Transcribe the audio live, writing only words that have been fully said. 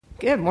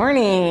Good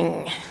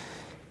morning.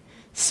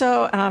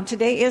 So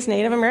today is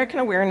Native American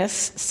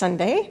Awareness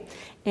Sunday,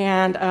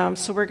 and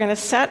so we're going to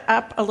set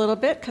up a little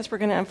bit because we're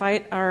going to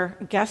invite our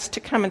guests to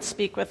come and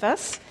speak with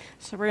us.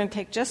 So we're going to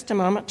take just a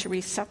moment to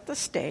reset the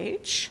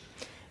stage,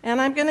 and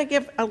I'm going to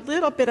give a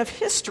little bit of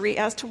history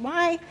as to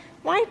why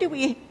do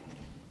we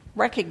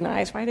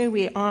recognize, why do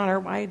we honor,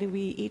 why do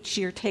we each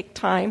year take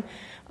time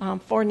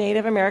for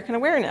Native American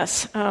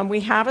Awareness.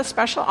 We have a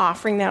special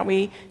offering that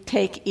we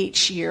take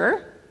each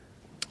year.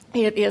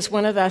 It is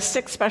one of the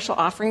 6 special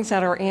offerings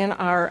that are in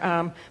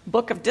our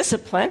Book of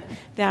Discipline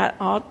that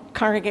all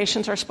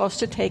congregations are supposed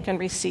to take and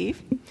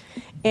receive.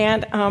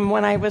 And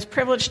when I was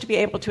privileged to be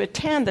able to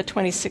attend the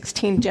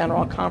 2016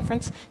 General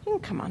Conference, you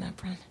can come on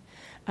up,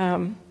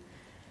 Ron.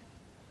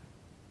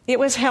 It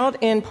was held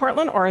in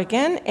Portland,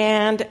 Oregon,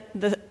 and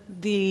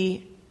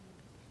the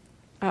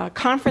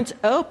conference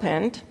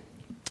opened,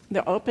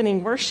 the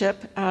opening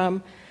worship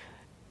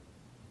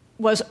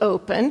was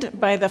opened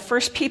by the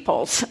first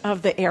peoples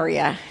of the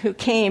area who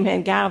came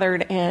and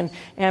gathered and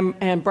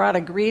brought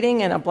a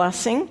greeting and a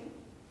blessing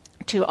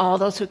to all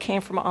those who came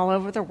from all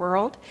over the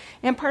world.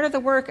 And part of the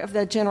work of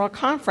the General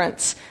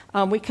Conference,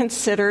 we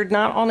considered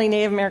not only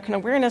Native American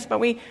awareness, but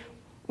we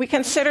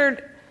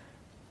considered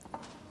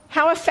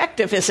how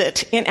effective is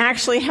it in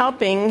actually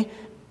helping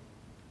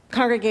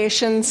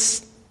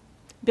congregations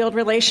build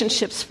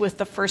relationships with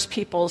the first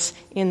peoples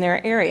in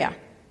their area.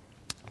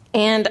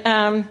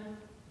 And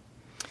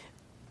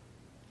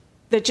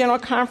the General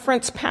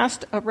Conference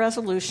passed a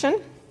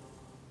resolution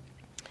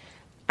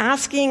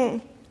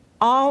asking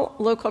all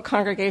local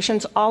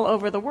congregations all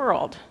over the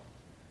world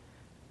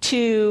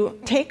to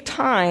take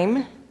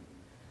time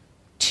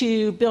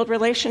to build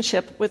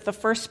relationship with the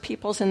first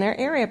peoples in their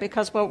area,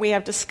 because what we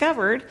have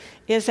discovered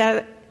is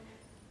that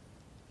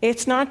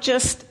it's not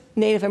just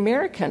Native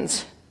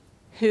Americans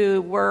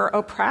who were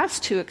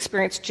oppressed, who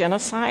experienced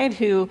genocide,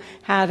 who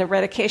had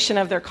eradication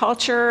of their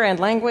culture and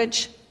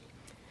language,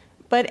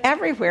 but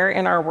everywhere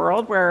in our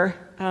world where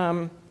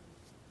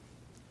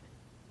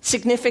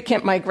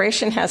significant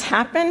migration has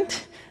happened,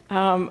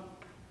 the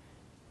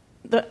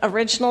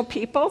original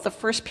people, the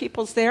first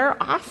peoples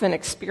there, often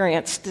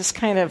experienced this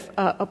kind of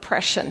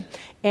oppression.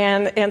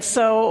 And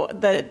so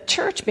the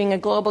church, being a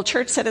global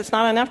church, said it's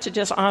not enough to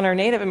just honor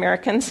Native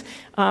Americans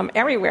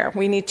everywhere.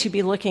 We need to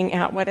be looking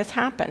at what has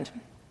happened.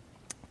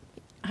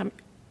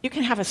 You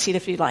can have a seat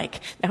if you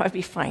like. That would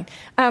be fine.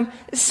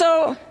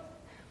 So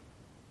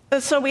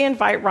we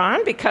invite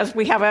Ron because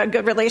we have a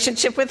good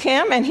relationship with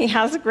him, and he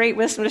has a great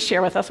wisdom to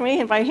share with us. We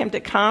invite him to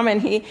come,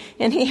 and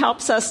he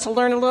helps us to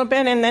learn a little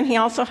bit, and then he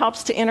also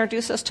helps to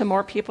introduce us to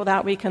more people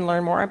that we can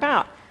learn more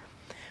about.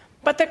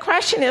 But the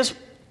question is,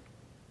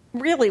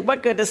 really,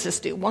 what good does this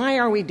do? Why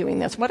are we doing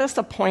this? What is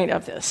the point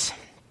of this?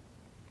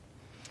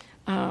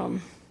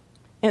 In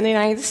the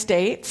United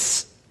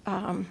States,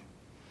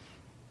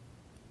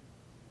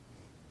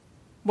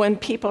 when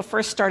people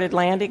first started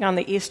landing on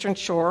the eastern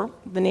shore,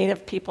 the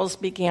native peoples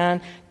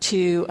began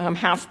to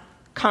have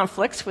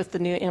conflicts with the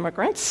new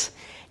immigrants.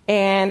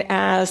 And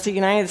as the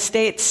United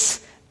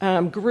States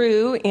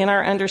grew in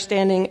our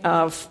understanding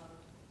of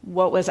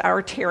what was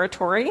our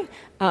territory,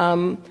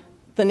 the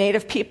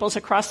native peoples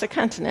across the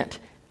continent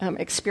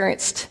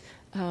experienced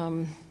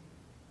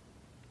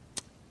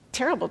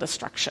terrible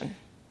destruction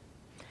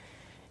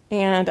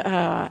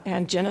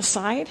and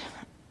genocide.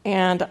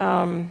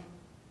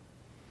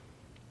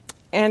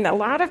 And a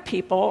lot of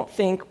people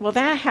think, well,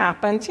 that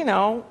happened,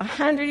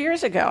 100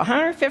 years ago,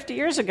 150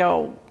 years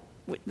ago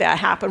that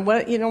happened.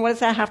 What does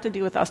that have to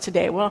do with us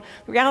today? Well,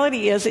 the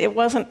reality is it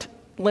wasn't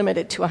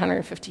limited to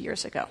 150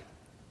 years ago.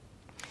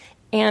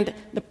 And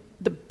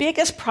the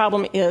biggest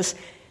problem is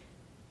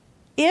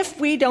if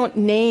we don't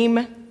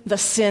name the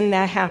sin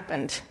that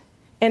happened,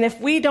 and if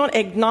we don't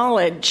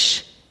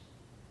acknowledge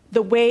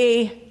the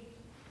way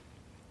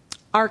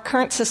our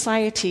current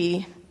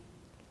society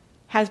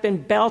has been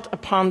built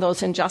upon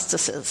those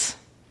injustices,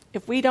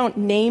 if we don't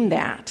name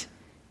that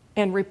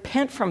and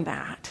repent from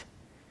that,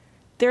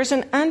 there's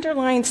an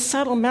underlying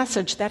subtle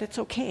message that it's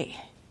okay.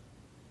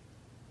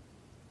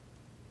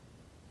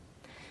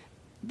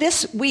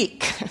 This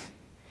week,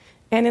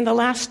 and in the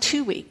last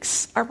 2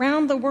 weeks,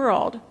 around the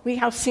world, we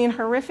have seen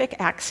horrific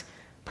acts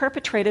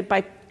perpetrated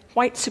by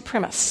white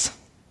supremacists.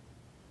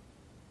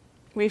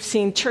 We've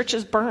seen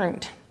churches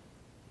burned.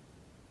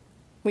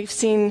 We've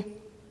seen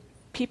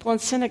people in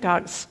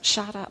synagogues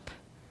shot up.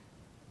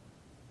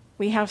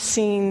 We have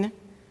seen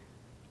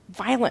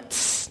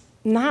violence,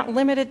 not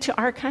limited to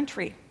our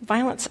country,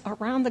 violence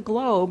around the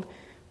globe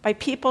by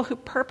people who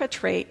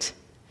perpetrate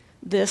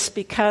this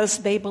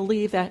because they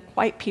believe that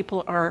white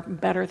people are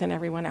better than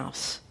everyone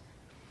else.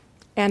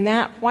 And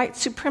that white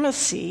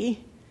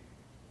supremacy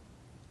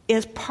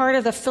is part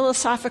of the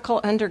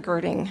philosophical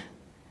undergirding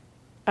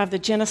of the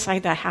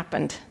genocide that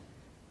happened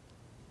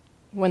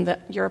when the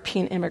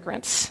European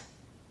immigrants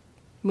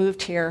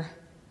moved here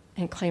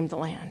and claimed the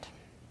land.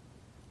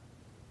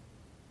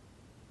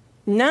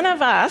 None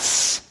of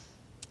us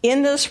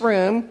in this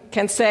room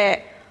can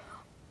say,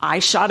 I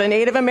shot a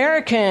Native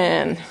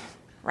American,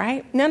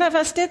 right? None of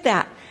us did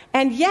that.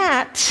 And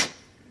yet,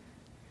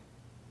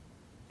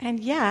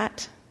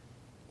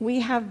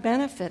 we have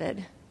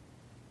benefited.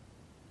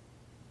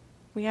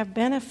 We have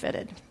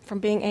benefited from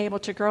being able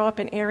to grow up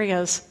in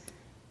areas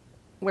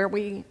where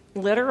we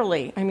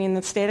literally, in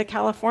the state of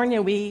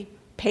California, we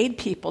paid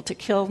people to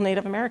kill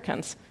Native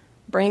Americans.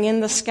 Bring in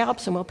the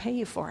scalps and we'll pay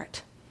you for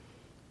it.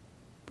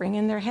 Bring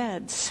in their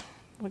heads.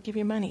 We'll give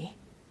you money.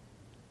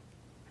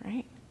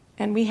 Right?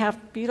 And we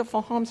have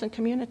beautiful homes and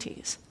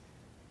communities.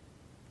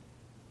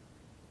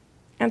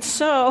 And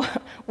so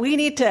we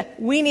need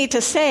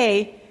to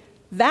say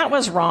that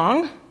was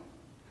wrong.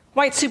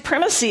 White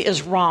supremacy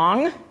is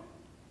wrong.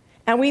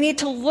 And we need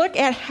to look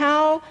at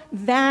how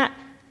that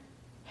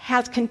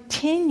has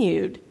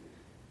continued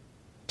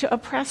to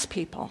oppress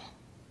people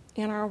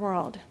in our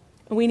world.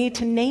 We need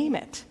to name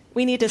it.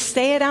 We need to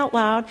say it out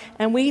loud,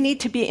 and we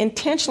need to be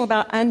intentional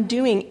about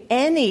undoing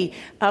any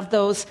of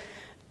those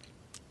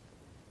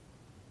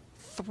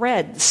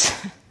threads,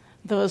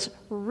 those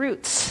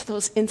roots,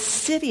 those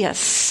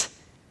insidious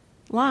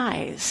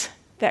lies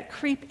that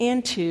creep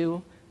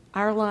into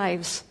our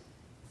lives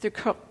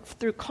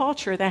through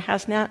culture that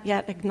has not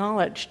yet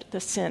acknowledged the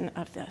sin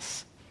of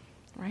this,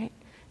 right?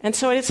 And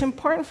so it is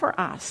important for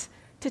us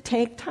to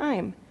take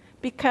time,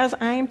 because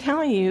I am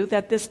telling you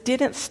that this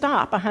didn't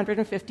stop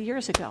 150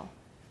 years ago.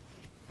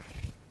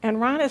 And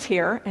Ron is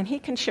here, and he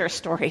can share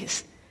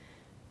stories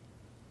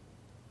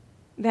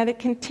that it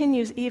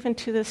continues even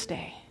to this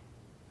day.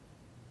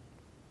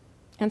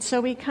 And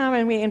so we come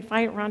and we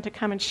invite Ron to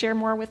come and share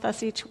more with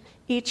us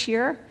each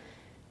year,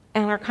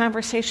 and our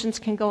conversations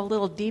can go a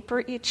little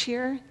deeper each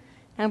year,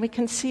 and we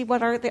can see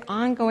what are the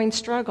ongoing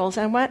struggles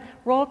and what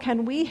role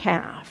can we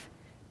have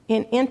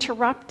in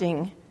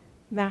interrupting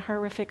that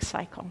horrific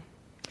cycle.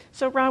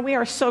 So, Ron, we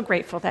are so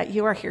grateful that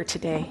you are here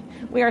today.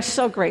 We are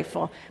so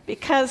grateful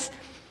because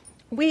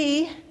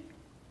we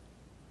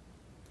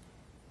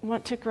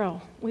want to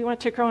grow. We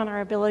want to grow in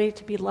our ability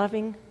to be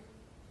loving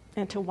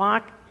and to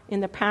walk in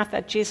the path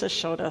that Jesus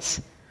showed us,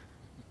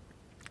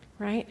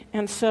 right?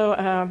 And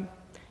so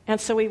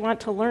we want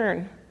to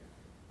learn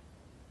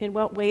in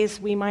what ways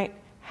we might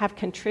have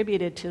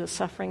contributed to the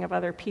suffering of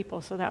other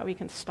people so that we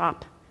can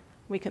stop.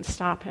 We can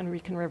stop and we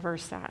can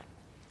reverse that.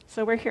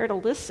 So we're here to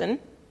listen.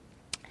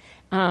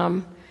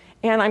 And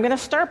I'm going to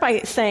start by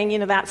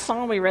saying, that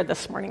psalm we read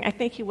this morning, I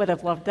think you would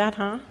have loved that,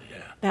 huh? Yeah.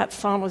 That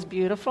psalm was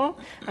beautiful.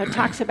 It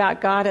talks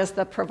about God as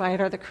the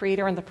provider, the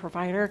creator, and the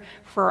provider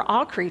for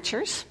all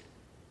creatures.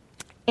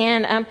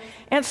 And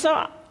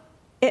so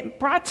it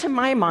brought to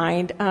my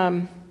mind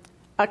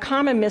a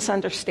common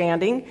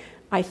misunderstanding,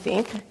 I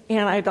think,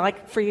 and I'd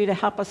like for you to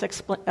help us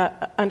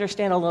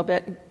understand a little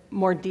bit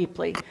more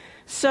deeply.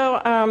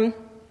 So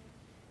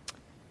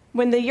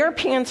when the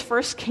Europeans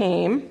first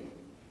came,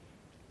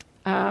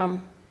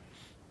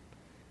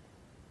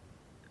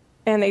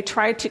 and they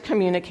tried to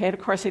communicate.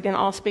 Of course, they didn't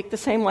all speak the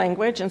same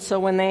language, and so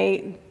when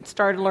they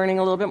started learning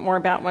a little bit more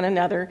about one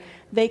another,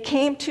 they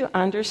came to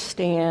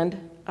understand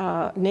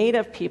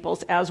native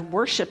peoples as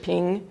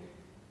worshiping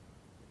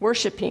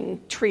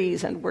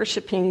trees and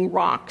worshiping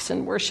rocks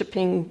and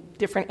worshiping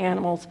different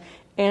animals.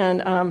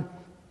 And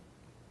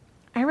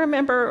I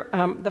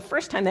remember the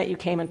first time that you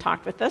came and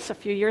talked with us a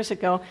few years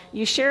ago,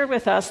 you shared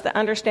with us the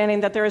understanding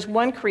that there is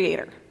one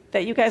creator,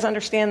 that you guys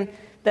understand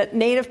that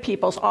native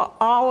peoples,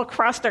 all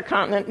across their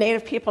continent,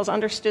 native peoples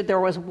understood there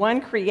was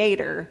one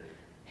creator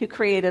who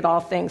created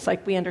all things.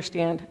 Like we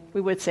understand,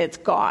 we would say it's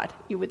God.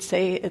 You would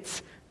say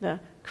it's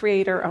the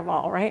creator of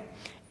all, right?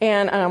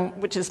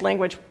 And which is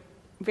language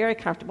very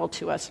comfortable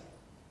to us.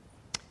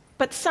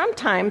 But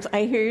sometimes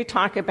I hear you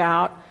talk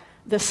about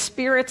the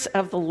spirits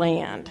of the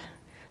land.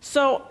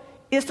 So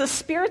is the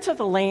spirits of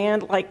the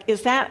land,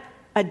 is that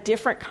a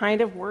different kind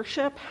of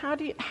worship? How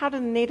do the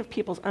native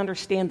peoples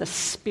understand the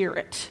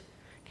spirit?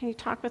 Can you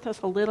talk with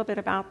us a little bit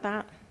about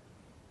that?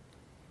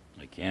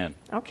 I can.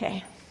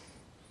 Okay.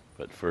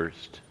 But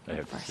first, I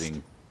have to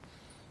sing.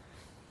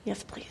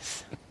 Yes,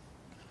 please.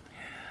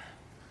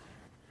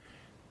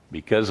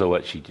 Because of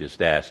what she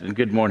just asked. And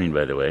good morning,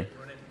 by the way.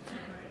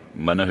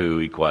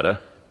 Manahu Ikwata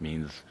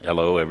means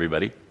hello,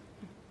 everybody.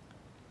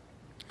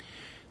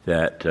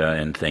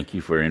 And thank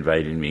you for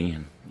inviting me.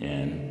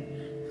 And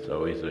it's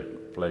always a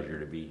pleasure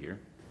to be here.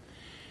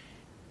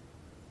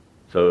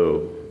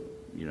 So,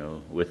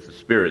 with the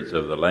spirits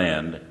of the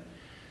land,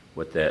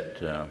 what that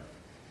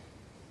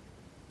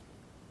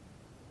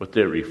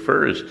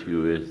refers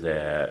to is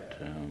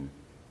that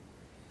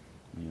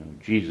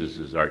Jesus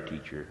is our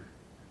teacher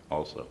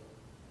also.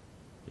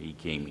 He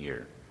came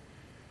here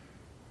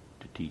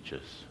to teach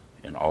us,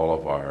 and all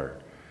of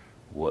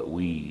what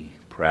we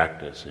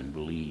practice and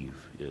believe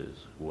is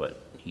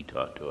what he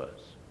taught to us.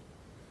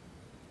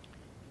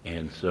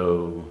 And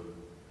so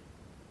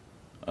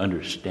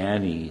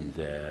understanding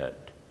that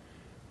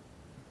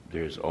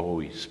there's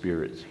always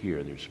spirits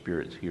here. There's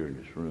spirits here in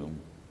this room.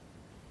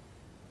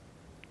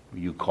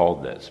 You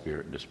called that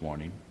spirit this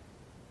morning.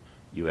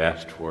 You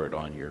asked for it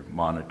on your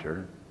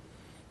monitor.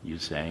 You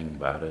sang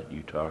about it.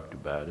 You talked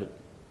about it.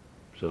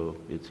 So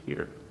it's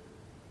here.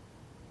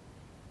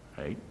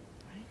 Right?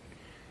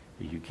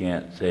 You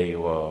can't say,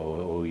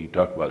 well, we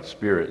talk about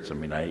spirits. I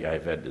mean,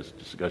 I've had this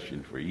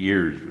discussion for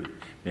years with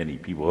many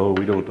people. Oh,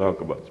 we don't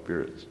talk about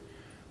spirits.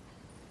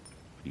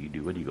 What do you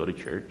do when you go to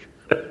church?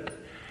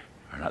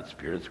 Are not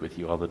spirits with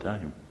you all the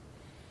time?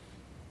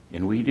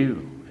 And we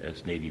do,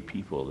 as Native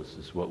people. This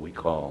is what we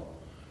call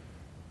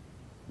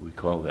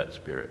that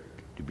spirit,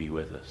 to be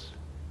with us,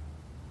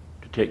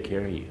 to take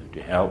care of you,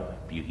 to help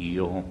you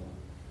heal.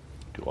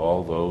 To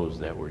all those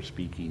that were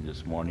speaking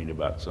this morning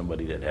about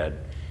somebody that had,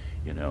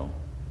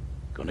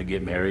 going to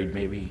get married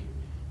maybe,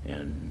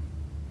 and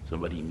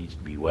somebody needs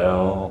to be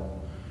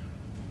well,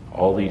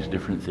 all these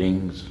different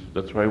things.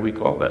 That's why we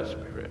call that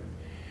spirit.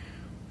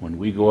 When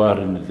we go out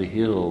into the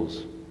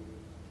hills,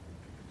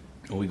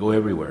 and we go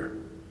everywhere,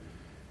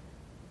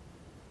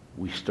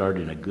 we start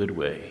in a good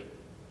way.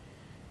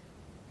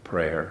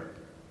 Prayer,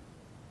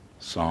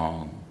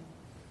 song.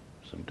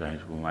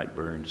 Sometimes we might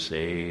burn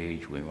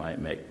sage. We might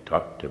make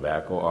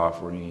tobacco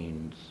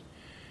offerings.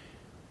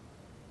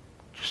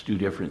 Just do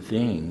different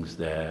things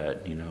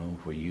that,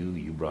 for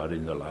you brought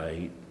in the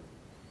light.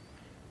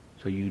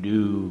 So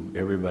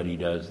everybody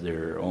does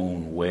their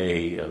own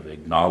way of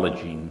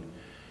acknowledging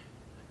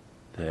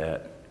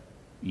that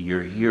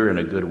you're here in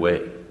a good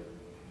way.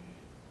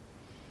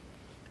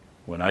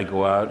 When I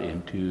go out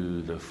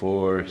into the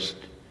forest,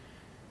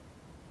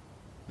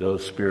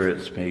 those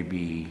spirits may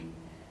be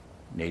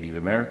Native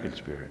American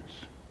spirits.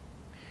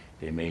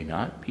 They may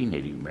not be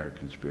Native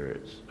American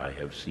spirits. I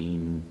have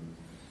seen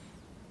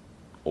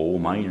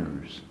old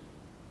miners.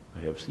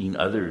 I have seen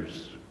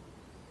others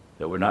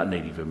that were not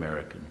Native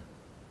American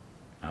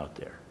out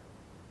there.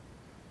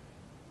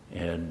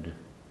 And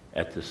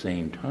at the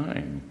same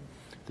time,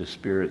 the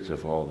spirits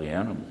of all the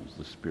animals,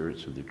 the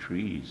spirits of the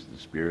trees, the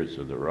spirits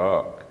of the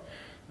rock,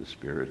 the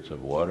spirits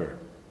of water.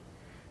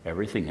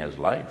 Everything has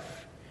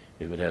life.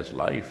 If it has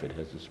life, it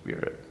has a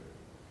spirit.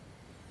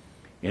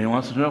 And he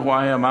wants to know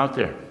why I'm out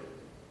there.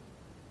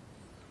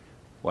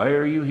 Why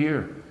are you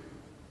here?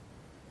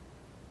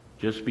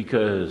 Just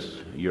because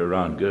you're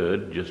Ron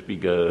Goode, just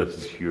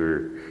because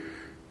you're,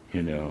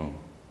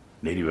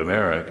 Native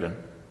American.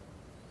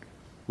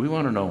 We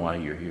want to know why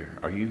you're here.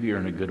 Are you here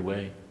in a good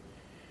way?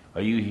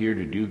 Are you here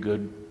to do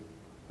good?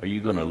 Are you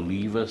going to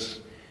leave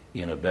us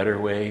in a better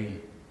way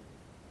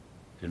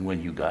than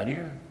when you got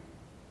here?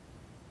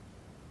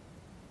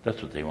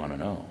 That's what they want to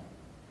know.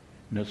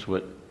 And that's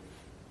what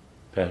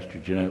Pastor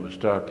Jeanette was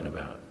talking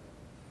about.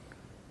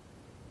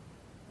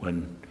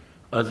 When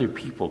other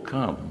people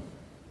come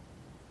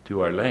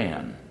to our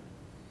land,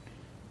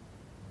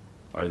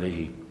 are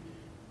they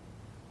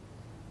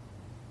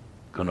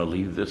going to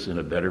leave this in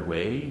a better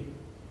way?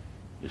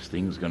 Is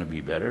things going to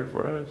be better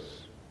for us?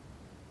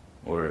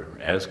 Or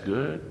as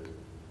good?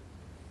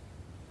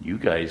 You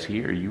guys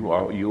here, you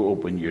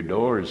open your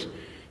doors.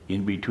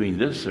 In between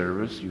this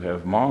service, you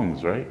have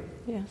mongs, right?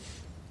 Yes.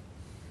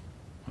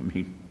 I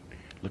mean,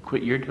 look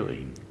what you're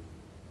doing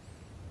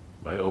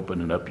by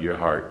opening up your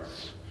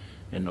hearts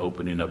and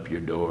opening up your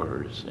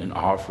doors and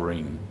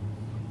offering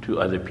to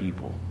other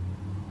people.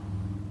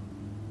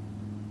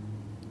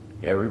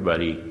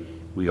 Everybody,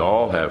 we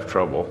all have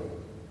trouble.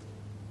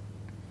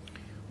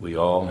 We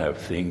all have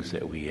things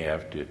that we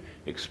have to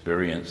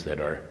experience that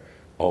are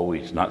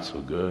always not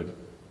so good.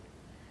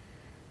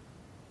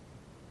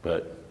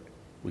 But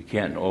we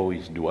can't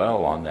always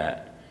dwell on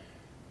that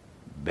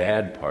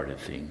bad part of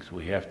things.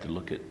 We have to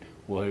look at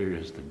where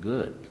is the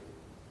good.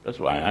 That's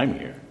why I'm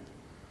here.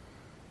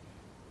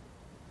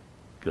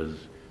 Because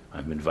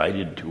I'm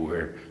invited to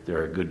where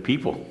there are good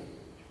people.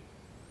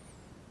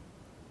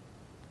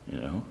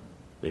 You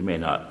may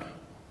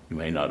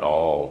not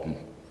all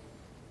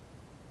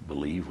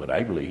believe what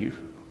I believe,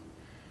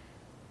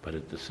 but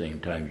at the same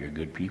time you're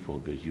good people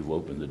because you've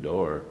opened the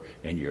door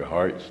and your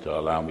hearts to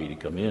allow me to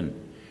come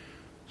in.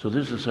 So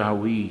this is how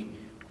we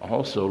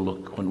also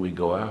look when we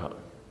go out.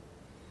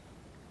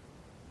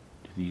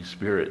 These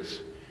spirits,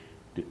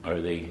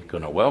 are they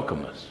going to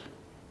welcome us?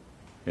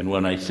 And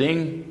when I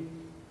sing,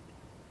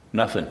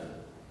 nothing.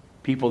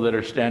 People that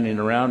are standing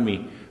around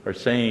me are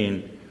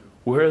saying,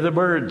 where are the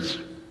birds?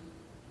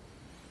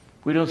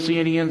 We don't see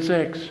any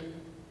insects.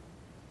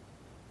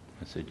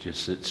 I said,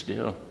 just sit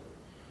still.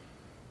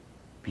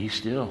 Be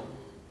still.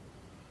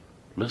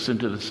 Listen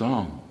to the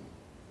song.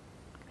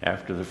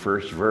 After the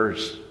first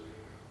verse,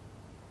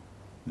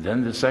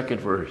 then the second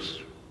verse,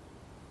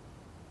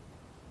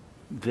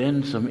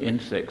 then some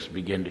insects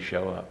begin to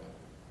show up.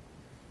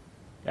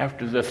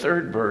 After the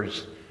third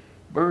verse,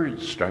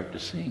 birds start to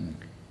sing.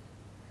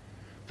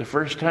 The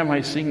first time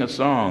I sing a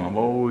song, I'm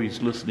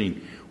always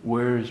listening.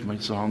 Where is my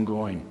song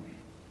going?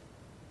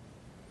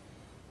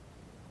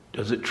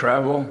 Does it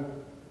travel?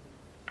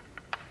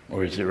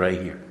 Or is it right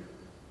here?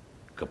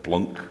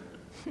 Kaplunk.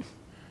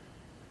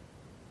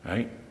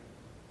 Right?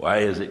 Why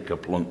is it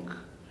kaplunk?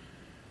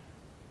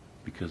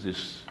 Because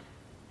it's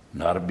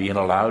not being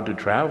allowed to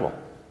travel,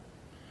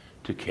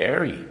 to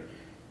carry.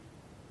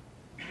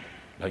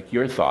 Like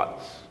your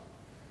thoughts,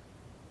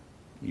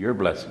 your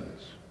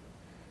blessings,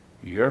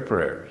 your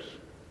prayers.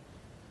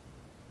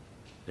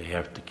 They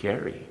have to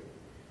carry.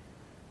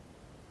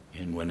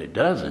 And when it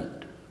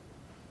doesn't,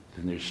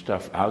 then there's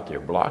stuff out there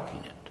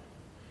blocking it.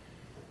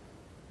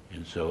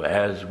 And so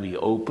as we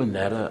open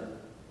that up,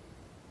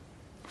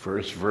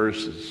 first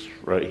verse is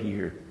right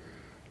here.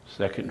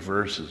 Second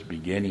verse is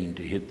beginning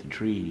to hit the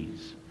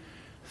trees.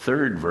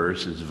 Third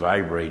verse is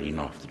vibrating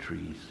off the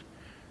trees.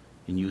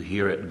 And you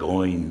hear it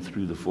going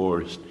through the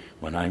forest.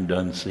 When I'm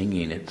done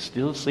singing, it's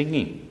still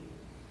singing.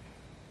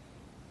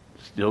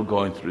 Still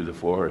going through the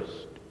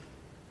forest.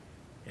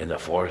 And the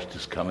forest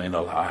is coming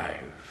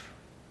alive.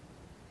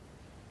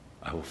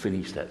 I will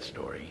finish that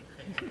story.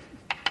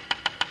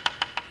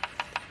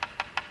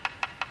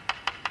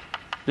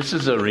 This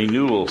is a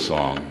renewal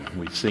song.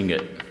 We sing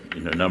it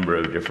in a number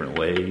of different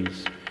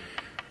ways.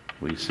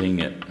 We sing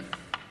it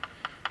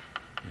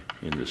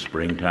in the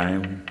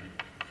springtime.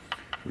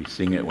 We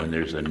sing it when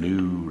there's a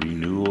new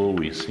renewal.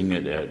 We sing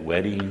it at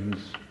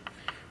weddings.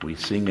 We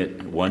sing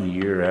it 1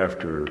 year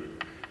after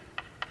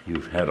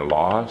you've had a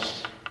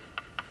loss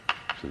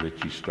so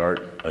that you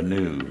start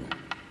anew.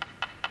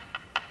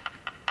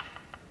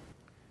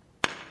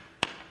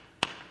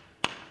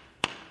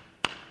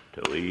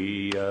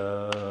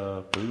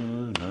 Tuia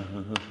puna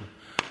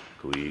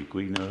kui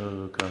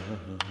kuinaka.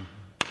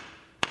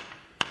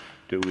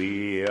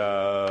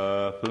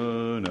 Tuia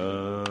puna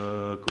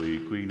kui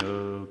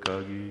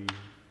kuinakagi.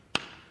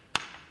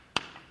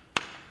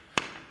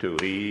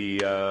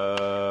 Tuia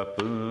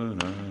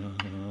puna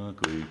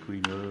kui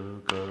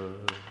kuinaka.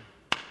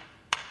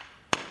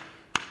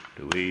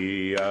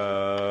 Tuia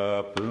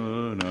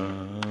puna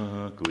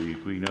kui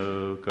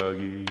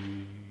kuinakagi.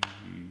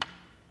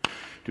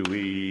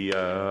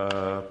 Tuia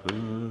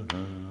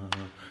puna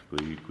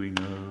kui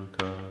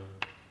kuinaka.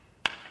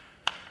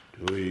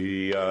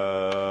 Tuia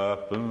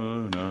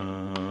puna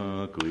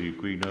kui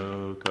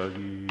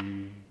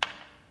kuinakagi.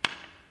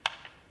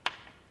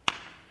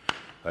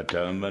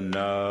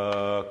 Atamana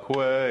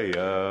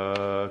kwea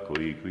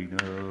kui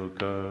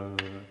kuinaka.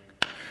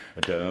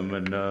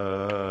 Atamana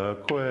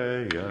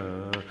kwea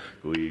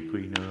kui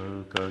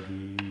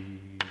kuinakagi.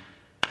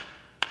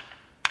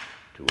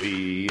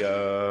 Tuia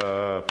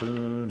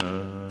puna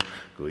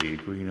kui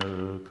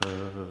kuinaka.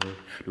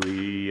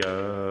 Tuia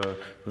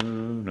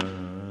puna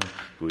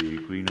kui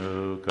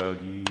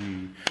kuinakagi.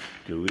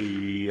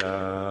 Tuia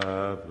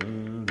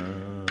puna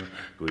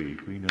kui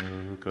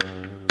kuinaka.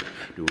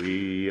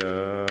 Tuia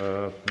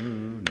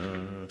puna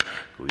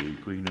kui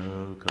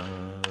kuinaka.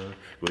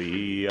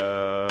 Tuia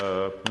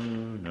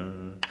puna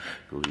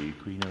kui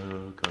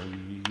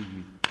kuinakagi.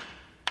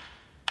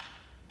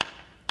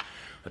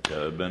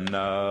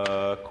 Atabana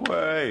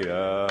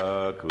kwea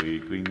kui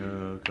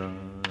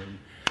kuinakagi.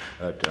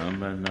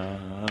 Atamana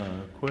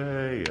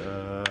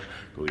kwea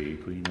kui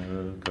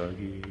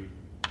kuinakagi.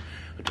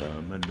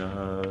 Atamana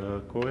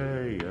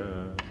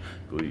kwea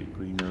kui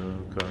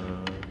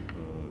kuinakagi.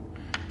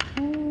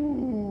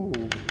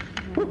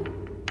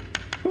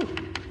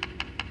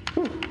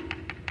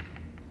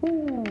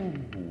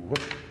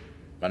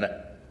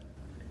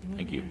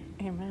 Thank you.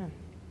 Amen.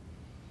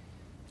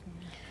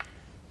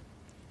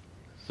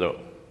 So,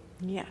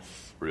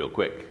 Yes. real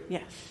quick,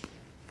 Yes.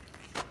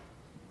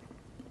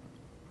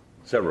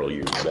 several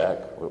years back,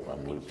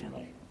 I'm losing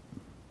my,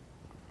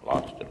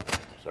 lost it.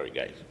 Sorry,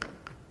 guys.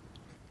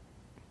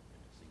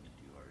 Singing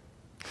too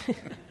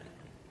hard.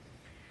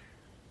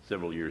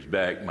 Several years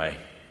back, my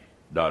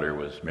daughter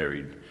was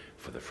married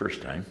for the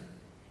first time.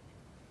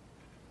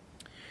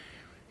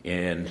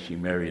 And she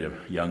married a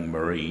young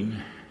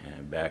Marine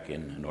back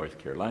in North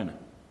Carolina.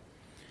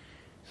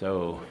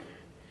 So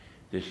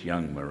this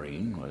young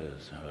Marine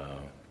was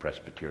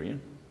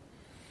Presbyterian,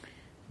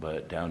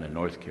 but down in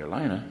North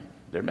Carolina,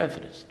 they're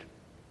Methodist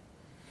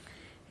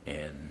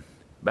and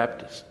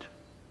Baptist.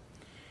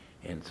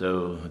 And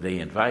so they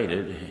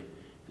invited,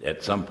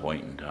 at some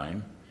point in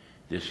time,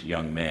 this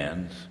young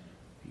man's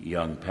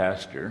young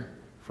pastor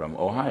from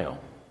Ohio.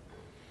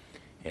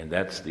 And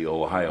that's the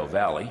Ohio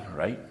Valley,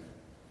 right?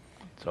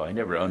 So I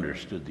never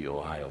understood the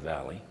Ohio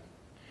Valley,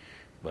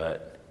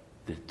 but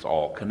it's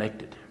all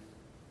connected.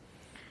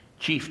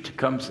 Chief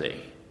Tecumseh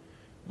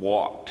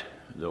walked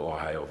the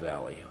Ohio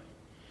Valley.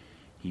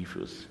 He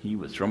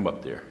was from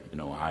up there in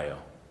Ohio,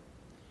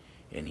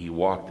 and he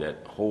walked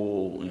that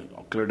whole,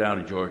 clear down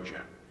to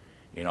Georgia,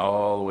 and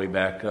all the way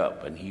back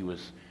up, and he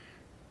was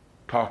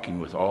talking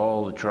with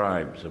all the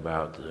tribes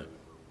about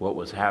what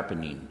was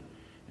happening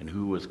and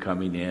who was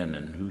coming in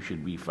and who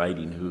should be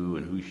fighting who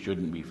and who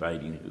shouldn't be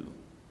fighting who.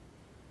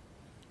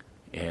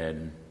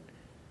 And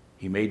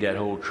he made that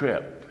whole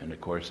trip, and of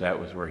course that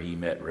was where he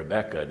met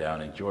Rebecca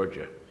down in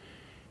Georgia.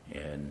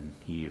 And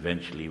he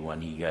eventually,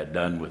 when he got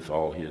done with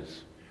all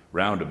his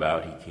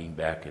roundabout, he came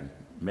back and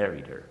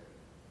married her.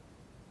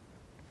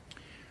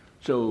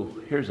 So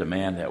here's a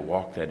man that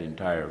walked that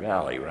entire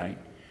valley, right?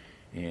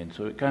 And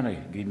so it kind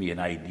of gave me an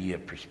idea,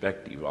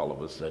 perspective, all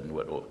of a sudden,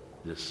 what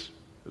this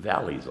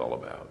valley is all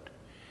about.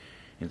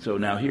 And so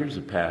now here's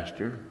a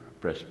pastor,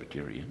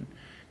 Presbyterian,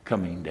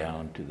 coming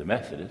down to the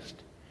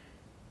Methodist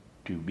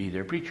to be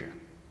their preacher.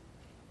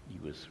 He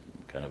was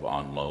kind of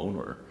on loan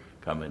or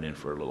coming in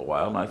for a little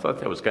while, and I thought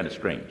that was kind of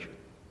strange.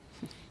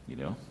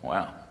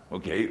 Wow.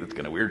 Okay, that's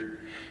kind of weird.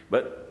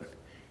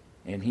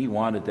 And he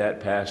wanted that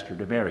pastor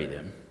to marry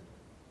them.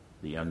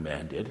 The young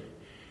man did.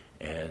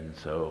 And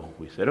so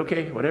we said,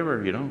 okay,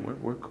 whatever,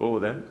 we're cool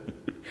with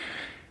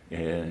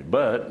that.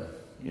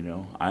 But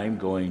I'm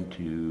going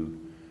to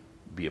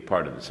be a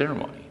part of the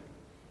ceremony.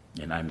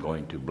 And I'm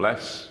going to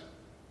bless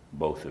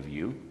both of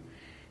you.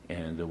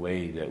 And the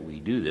way that we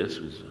do this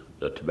is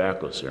a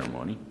tobacco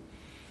ceremony.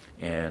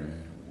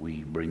 And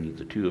we bring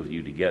the two of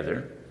you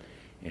together.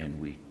 And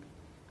we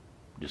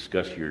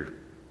discuss your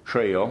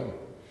trail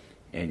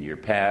and your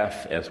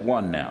path as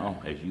one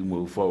now. As you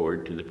move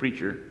forward to the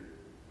preacher,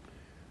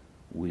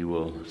 we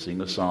will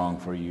sing a song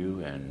for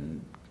you,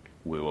 and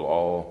we will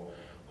all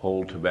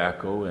hold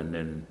tobacco and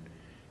then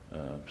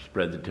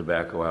spread the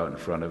tobacco out in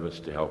front of us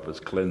to help us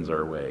cleanse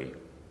our way.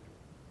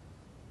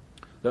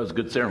 That was a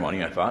good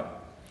ceremony, I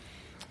thought.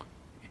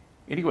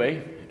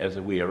 Anyway, as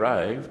we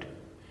arrived,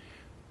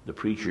 the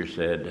preacher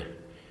said,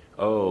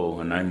 oh,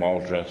 and I'm all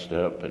dressed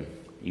up and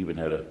even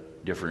had a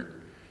different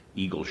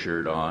eagle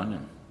shirt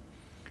on.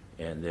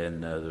 And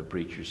then the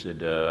preacher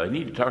said, I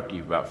need to talk to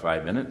you for about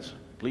 5 minutes,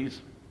 please.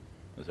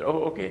 I said,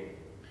 oh, okay.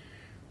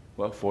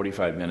 Well,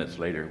 45 minutes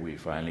later, we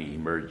finally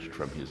emerged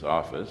from his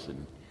office,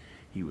 and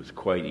he was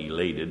quite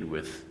elated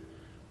with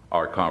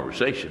our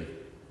conversation.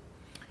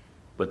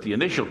 But the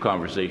initial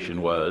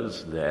conversation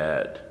was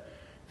that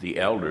the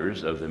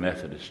elders of the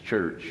Methodist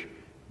Church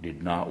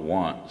did not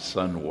want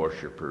sun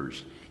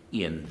worshipers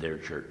in their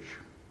church.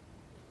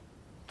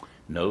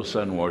 No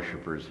sun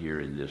worshipers here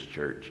in this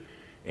church,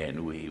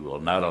 and we will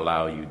not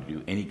allow you to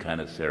do any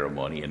kind of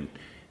ceremony. And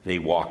they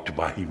walked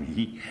by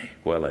me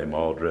while I'm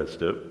all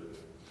dressed up,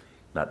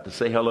 not to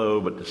say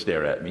hello, but to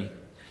stare at me.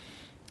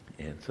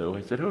 And so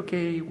I said,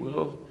 okay,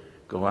 we'll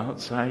go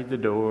outside the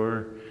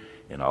door,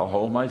 and I'll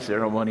hold my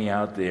ceremony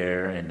out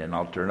there, and then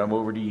I'll turn them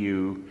over to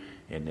you,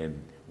 and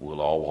then we'll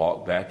all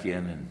walk back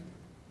in, and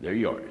they're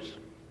yours.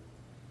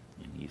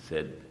 And he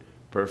said,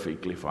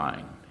 perfectly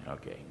fine.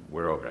 Okay,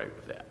 we're all right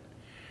with that.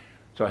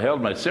 So I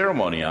held my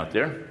ceremony out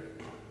there,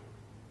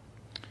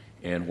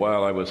 and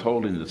while I was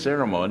holding the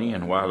ceremony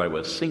and while I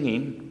was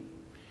singing,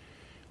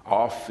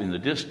 off in the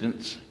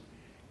distance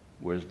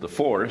was the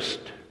forest.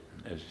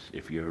 As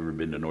if you've ever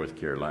been to North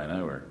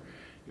Carolina or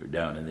you're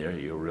down in there,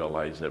 you'll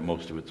realize that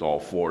most of it's all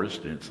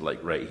forest, and it's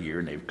like right here,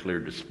 and they've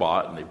cleared the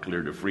spot, and they've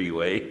cleared the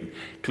freeway,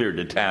 cleared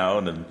the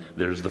town, and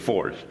there's the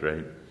forest,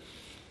 right?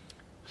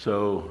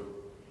 So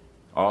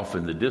off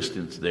in the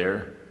distance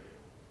there,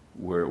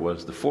 where it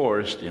was the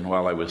forest, and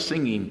while I was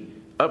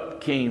singing,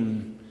 up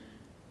came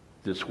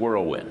this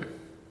whirlwind.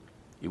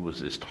 It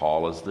was as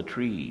tall as the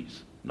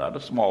trees, not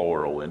a small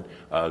whirlwind,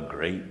 a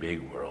great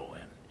big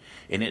whirlwind.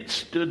 And it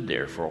stood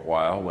there for a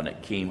while when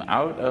it came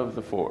out of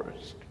the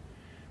forest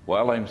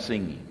while I'm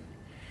singing.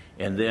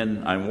 And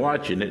then I'm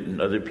watching it,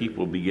 and other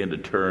people begin to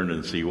turn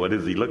and see, what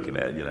is he looking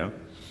at,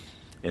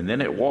 And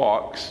then it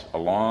walks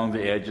along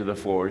the edge of the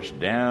forest,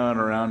 down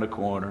around the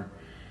corner,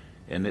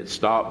 and it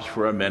stops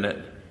for a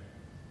minute,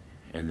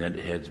 and then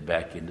it heads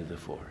back into the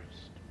forest.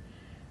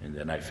 And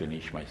then I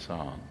finish my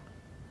song.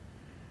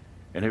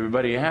 And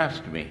everybody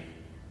asked me,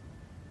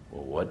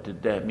 well, what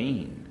did that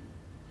mean?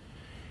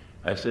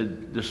 I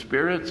said, the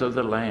spirits of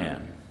the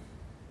land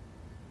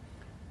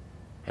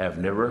have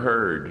never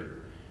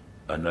heard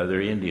another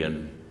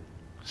Indian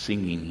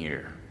singing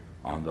here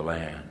on the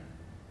land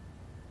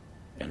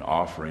and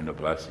offering a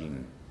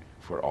blessing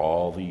for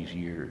all these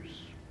years.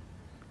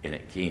 And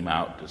it came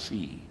out to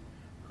see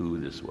who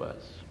this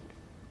was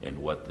and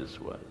what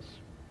this was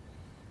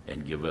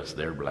and give us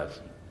their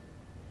blessing.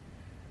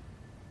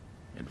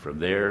 And from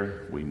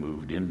there, we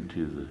moved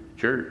into the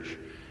church,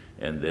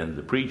 and then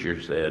the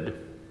preacher said,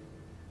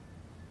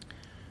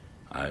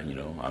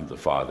 I'm the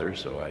father,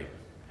 so I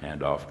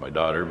hand off my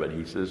daughter, but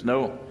he says,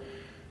 no,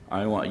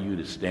 I want you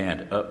to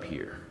stand up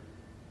here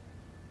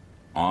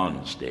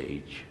on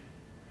stage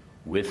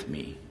with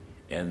me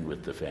and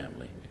with the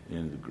family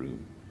and the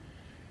groom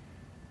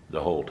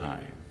the whole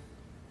time.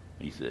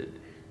 He said,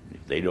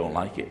 if they don't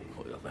like it,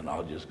 well, then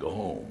I'll just go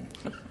home.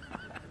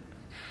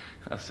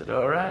 I said,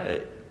 all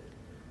right.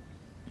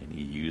 And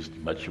he used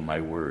much of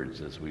my words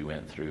as we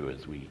went through,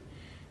 as we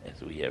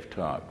have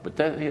talked. But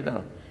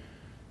that,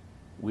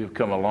 we've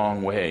come a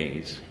long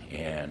ways,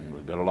 and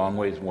we've got a long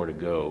ways more to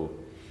go.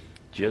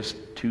 Just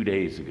 2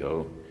 days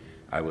ago,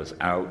 I was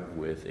out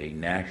with a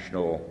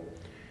national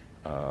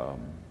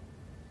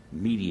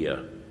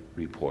media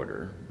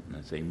reporter. And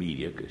I say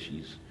media because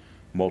she's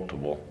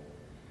multiple.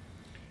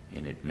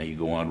 And it may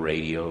go on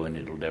radio, and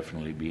it'll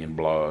definitely be in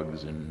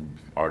blogs and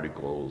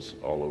articles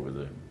all over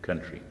the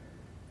country,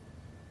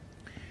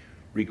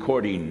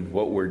 recording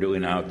what we're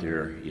doing out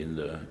there in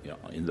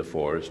the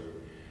forest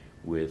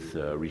with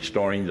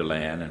restoring the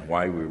land and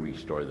why we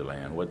restore the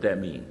land, what that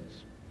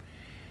means.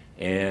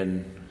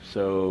 And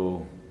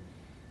so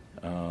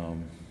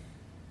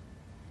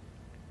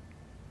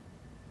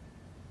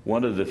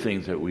one of the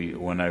things that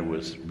when I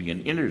was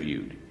being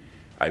interviewed,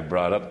 I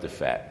brought up the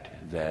fact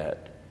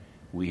that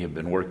we have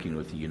been working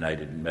with the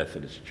United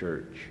Methodist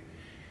Church,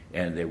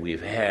 and that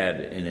we've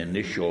had an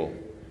initial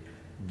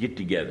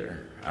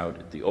get-together out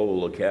at the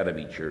old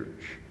Academy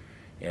Church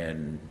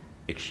and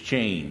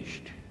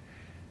exchanged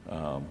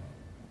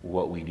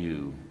what we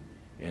do,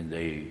 and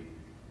they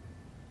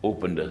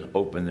opened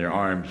their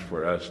arms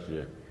for us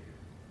to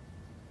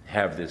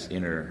have this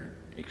inner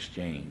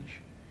exchange,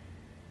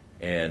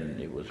 and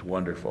it was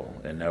wonderful.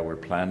 And now we're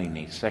planning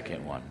a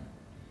second one.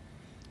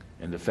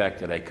 And the fact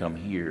that I come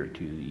here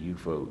to you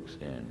folks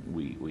and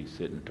we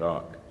sit and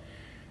talk.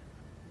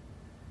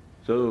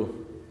 So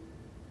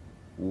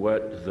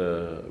what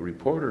the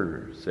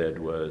reporter said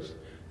was,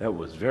 that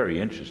was very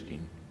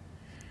interesting,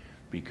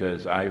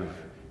 because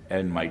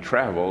in my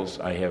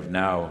travels, I have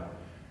now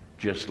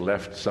just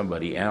left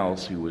somebody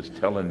else who was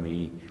telling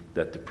me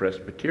that the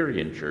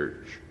Presbyterian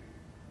Church,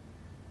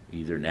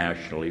 either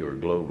nationally or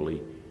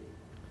globally,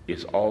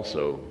 is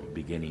also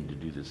beginning to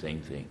do the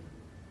same thing.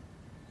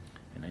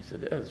 And I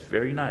said, that's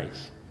very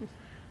nice.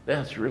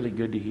 That's really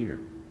good to hear.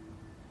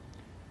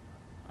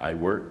 I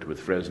worked with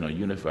Fresno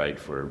Unified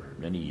for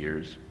many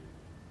years,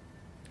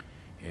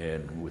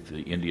 and with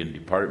the Indian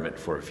Department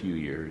for a few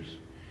years.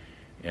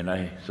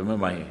 And some of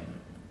my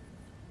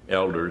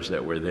elders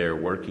that were there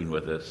working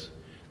with us,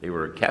 they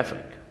were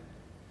Catholic.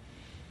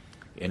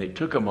 And it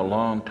took them a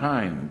long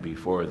time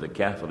before the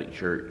Catholic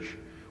Church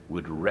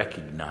would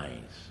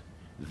recognize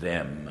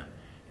them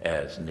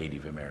as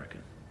Native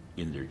American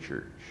in their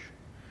church.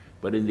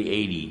 But in the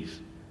 80s,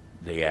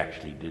 they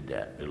actually did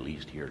that, at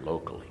least here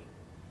locally.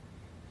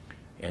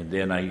 And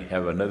then I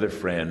have another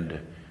friend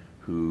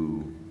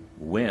who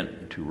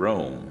went to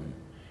Rome,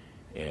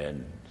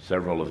 and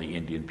several of the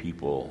Indian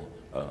people,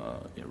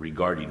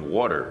 regarding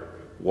water,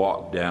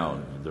 walked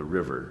down the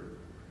river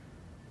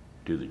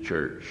to the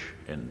church,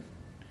 and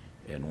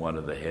one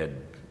of the head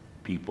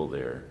people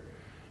there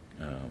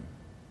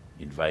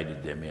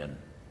invited them in,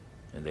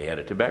 and they had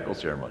a tobacco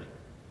ceremony.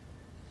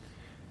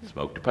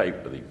 Smoked a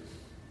pipe with him.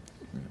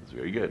 It was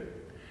very good.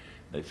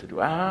 They said,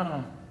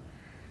 wow,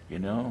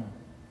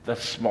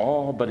 that's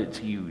small, but it's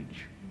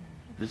huge.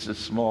 This is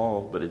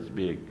small, but it's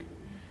big.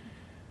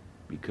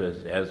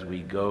 Because as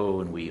we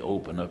go and we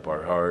open up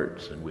our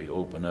hearts and we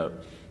open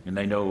up, and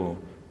I know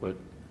what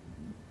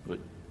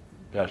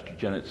Pastor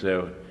Janet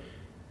said,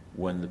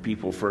 when the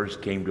people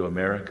first came to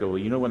America,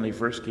 well, when they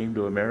first came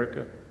to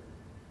America,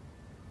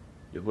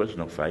 there was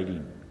no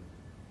fighting.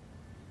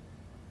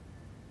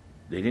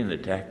 They didn't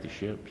attack the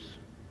ships.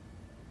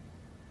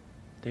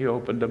 They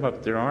opened them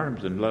up their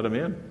arms and let them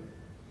in.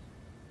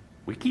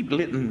 We keep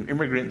letting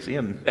immigrants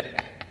in.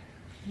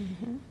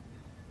 Mm-hmm.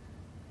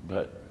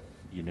 But,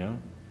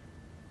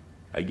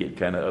 I get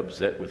kind of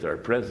upset with our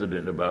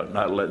president about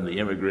not letting the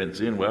immigrants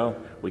in. Well,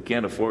 we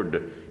can't afford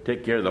to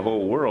take care of the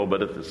whole world,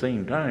 but at the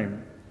same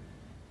time,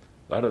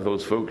 a lot of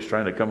those folks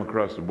trying to come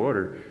across the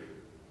border,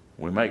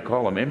 we might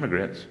call them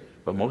immigrants,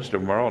 but most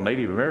of them are all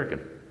Native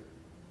American.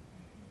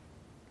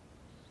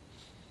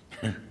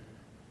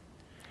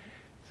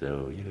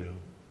 So,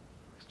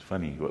 it's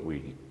funny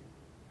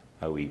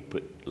how we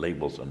put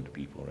labels on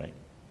people, right?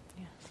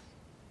 Yes.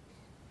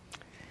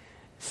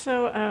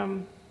 So,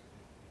 it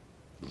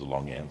was a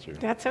long answer.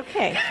 That's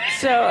okay.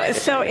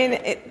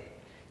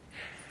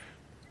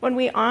 When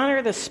we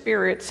honor the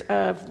spirits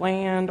of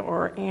land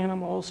or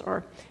animals,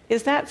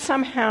 is that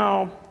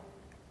somehow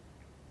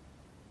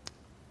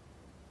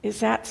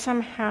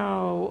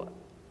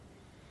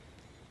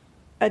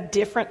a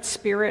different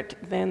spirit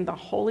than the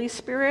Holy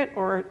Spirit,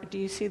 or do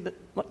you see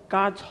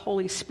God's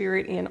Holy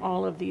Spirit in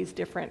all of these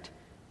different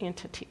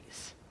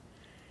entities?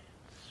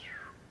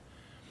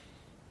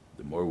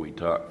 The more we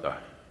talk, the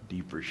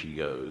deeper she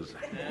goes.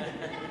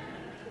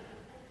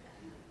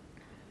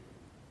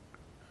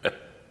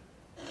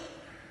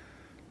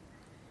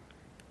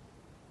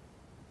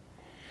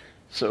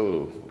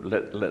 So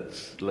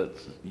let's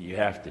you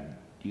have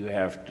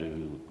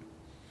to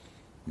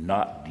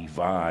not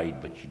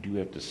divide, but you do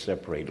have to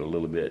separate a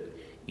little bit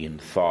in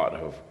thought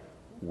of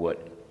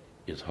what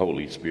is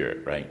Holy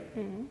Spirit, right?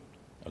 Mm-hmm.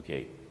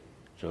 Okay,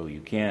 so you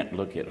can't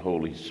look at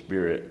Holy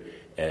Spirit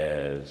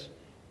as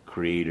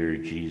Creator,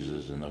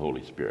 Jesus, and the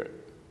Holy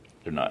Spirit.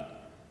 They're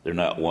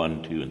not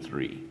 1, 2, and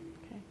 3.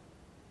 Okay.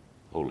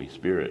 Holy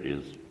Spirit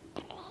is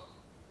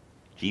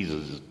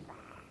Jesus,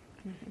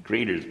 mm-hmm.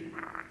 Creator's,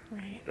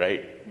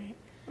 right?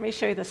 Let me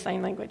show you the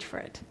sign language for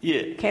it.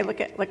 Yeah. Okay,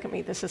 look at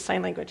me. This is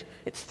sign language.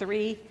 It's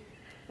 3,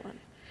 1,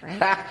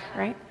 right?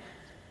 Right?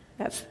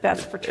 That's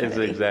for Trinity.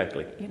 That's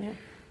exactly.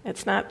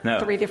 It's not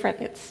 3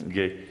 different. It's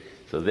okay.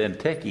 So then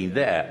taking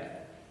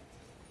that,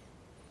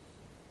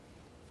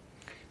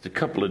 it's a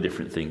couple of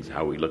different things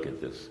how we look at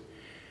this.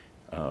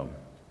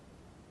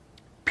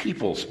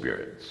 People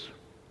spirits.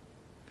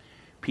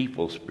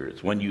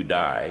 When you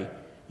die,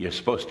 you're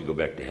supposed to go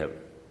back to heaven.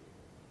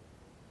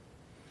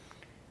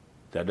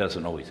 That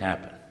doesn't always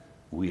happen.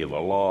 We have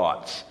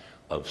lots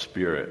of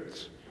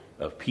spirits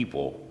of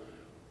people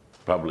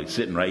probably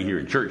sitting right here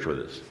in church with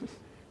us,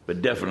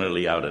 but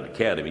definitely out at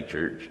Academy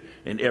Church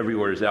and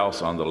everywhere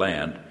else on the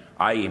land.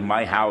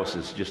 My house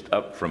is just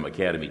up from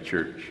Academy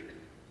Church,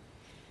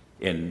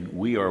 and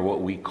we are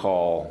what we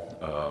call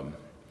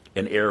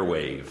an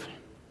airwave.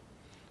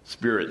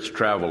 Spirits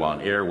travel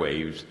on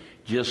airwaves,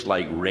 just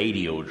like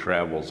radio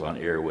travels on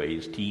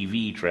airways,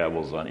 TV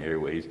travels on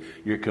airways,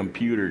 your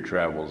computer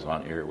travels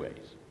on airways.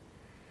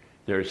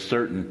 There's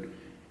certain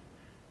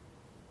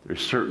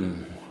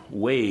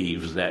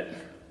waves that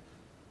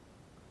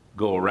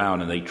go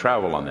around and they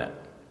travel on that.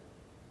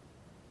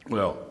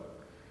 Well,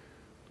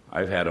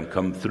 I've had them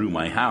come through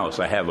my house.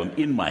 I have them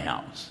in my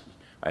house.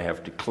 I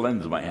have to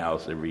cleanse my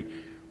house every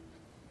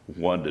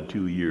 1 to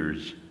 2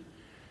 years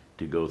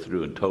to go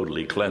through and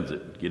totally cleanse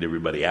it, get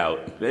everybody out.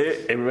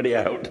 Hey, everybody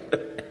out.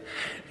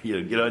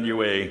 Get on your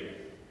way,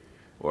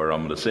 or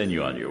I'm going to send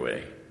you on your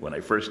way. When I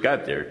first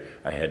got there,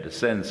 I had to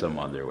send some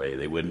on their way.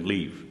 They wouldn't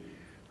leave.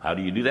 How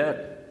do you do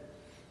that?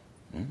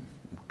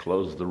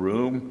 Close the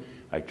room.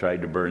 I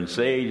tried to burn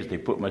sage. They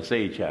put my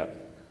sage out.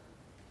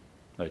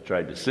 I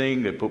tried to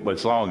sing. They put my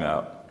song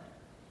out.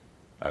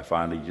 I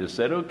finally just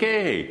said,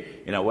 okay.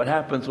 What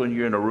happens when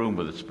you're in a room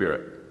with a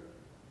spirit?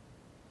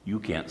 You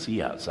can't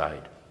see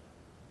outside.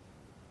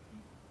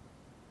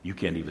 You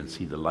can't even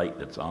see the light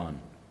that's on.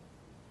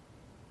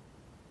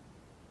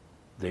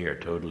 They are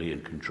totally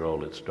in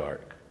control. It's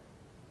dark.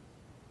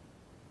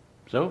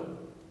 So,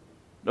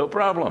 no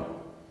problem.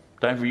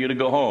 Time for you to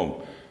go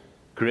home.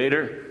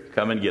 Creator,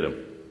 come and get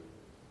them.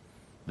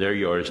 They're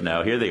yours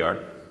now. Here they are.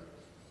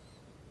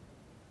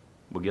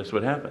 Well, guess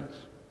what happens?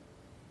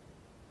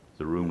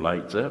 The room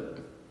lights up,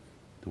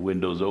 the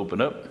windows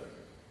open up,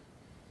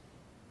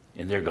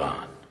 and they're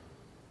gone.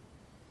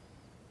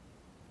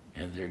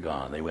 And they're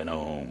gone. They went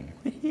home.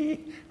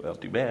 Well,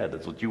 too bad.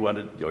 That's what you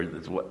wanted, or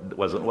that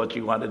wasn't what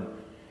you wanted.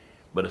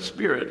 But a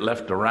spirit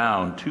left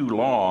around too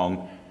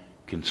long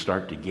can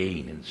start to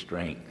gain in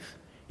strength.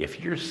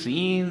 If you're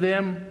seeing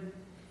them,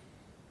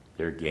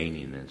 they're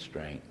gaining in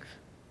strength.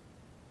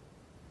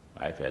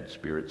 I've had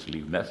spirits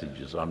leave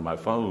messages on my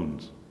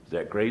phones. Is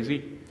that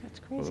crazy? That's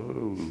crazy.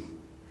 Oh.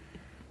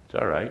 It's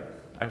all right.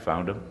 I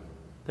found them.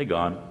 They're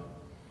gone.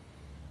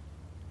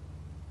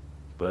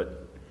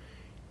 But,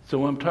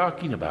 so I'm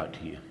talking about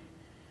to you.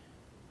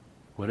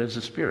 What is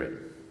a spirit?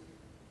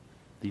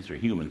 These are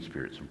human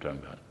spirits I'm talking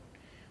about.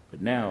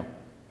 But now,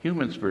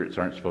 human spirits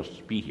aren't supposed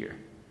to be here.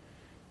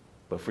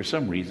 But for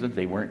some reason,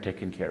 they weren't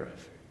taken care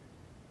of.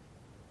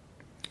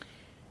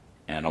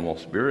 Animal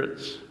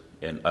spirits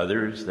and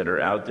others that are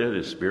out there,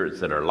 the spirits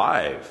that are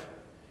alive,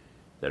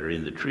 that are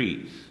in the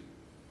trees,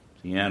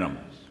 the animals.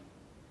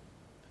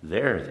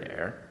 They're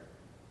there.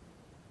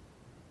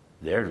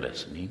 They're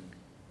listening.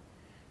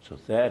 So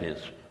that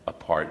is a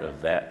part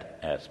of that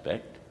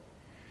aspect.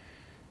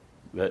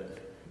 But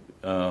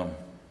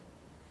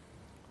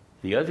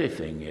the other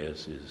thing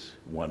is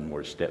one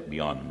more step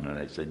beyond, and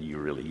I said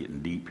you're really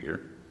getting deep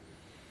here.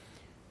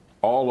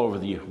 All over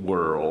the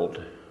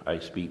world, I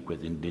speak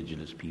with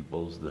indigenous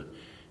peoples,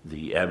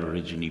 the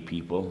Aborigine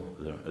people,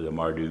 the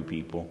Mardu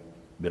people,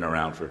 been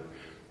around for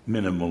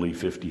minimally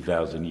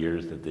 50,000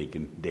 years that they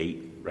can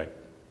date, right?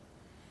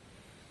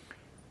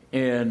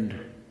 And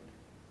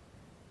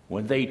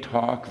when they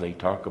talk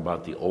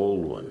about the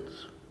old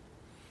ones.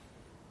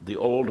 The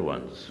old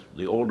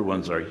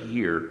ones are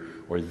here,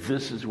 or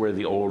this is where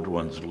the old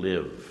ones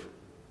live.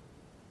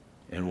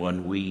 And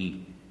when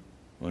we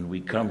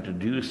come to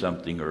do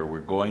something, or we're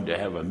going to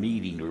have a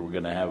meeting, or we're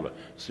going to have a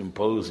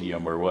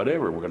symposium, or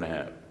whatever we're going to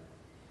have,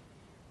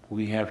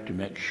 we have to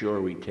make sure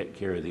we take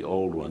care of the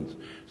old ones.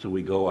 So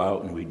we go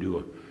out and we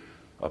do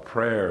a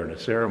prayer and a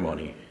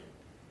ceremony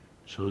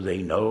so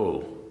they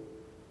know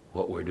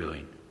what we're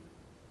doing.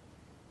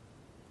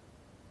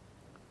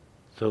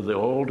 So the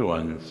old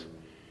ones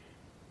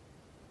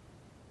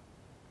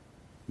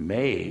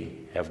may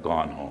have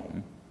gone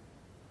home,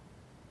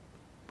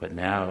 but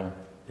now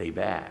they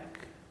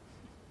back.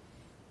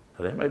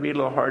 Now that might be a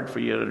little hard for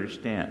you to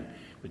understand,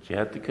 but you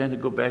have to kind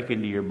of go back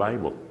into your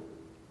Bible.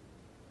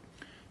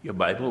 Your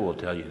Bible will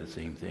tell you the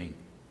same thing.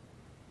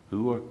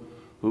 Who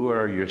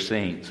are your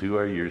saints? Who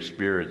are your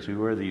spirits?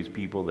 Who are these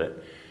people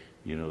that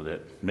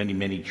that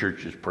many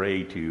churches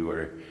pray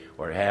to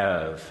or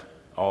have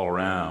all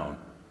around,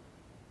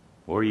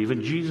 or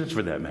even Jesus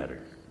for that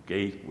matter?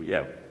 Okay,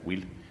 yeah,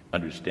 we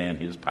understand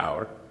his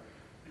power,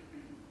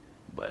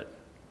 but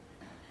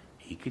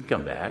he can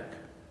come back.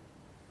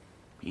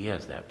 He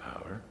has that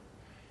power.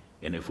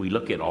 And if we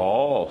look at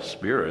all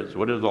spirits,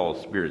 what is all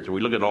spirits? If we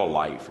look at all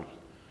life,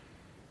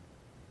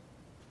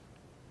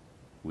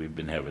 we've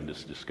been having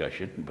this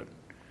discussion, but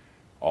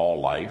all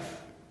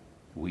life,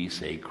 we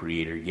say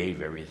Creator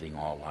gave everything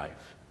all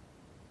life.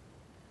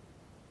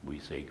 We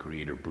say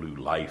Creator blew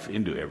life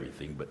into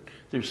everything, but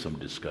there's some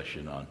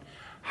discussion on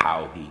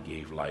how he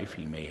gave life.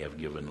 He may have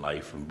given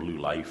life and blew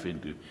life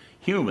into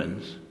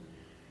humans,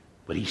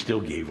 but he still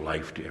gave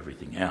life to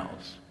everything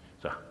else.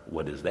 So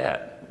what is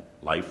that?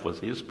 Life was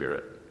his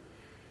spirit.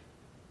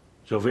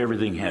 So if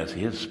everything has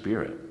his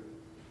spirit,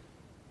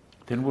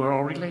 then we're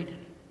all related.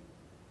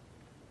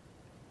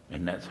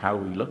 And that's how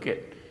we look at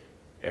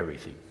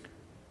everything.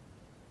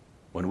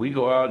 When we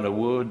go out in the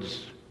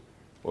woods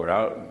or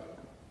out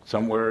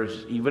somewhere,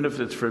 even if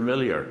it's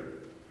familiar,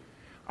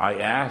 I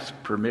ask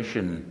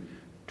permission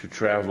to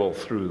travel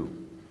through.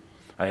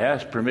 I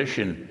ask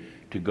permission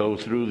to go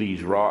through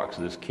these rocks,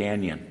 this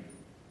canyon.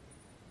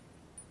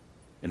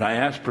 And I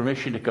asked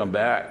permission to come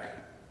back.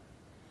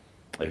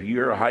 If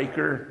you're a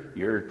hiker,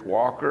 you're a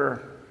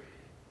walker,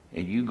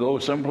 and you go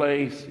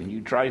someplace and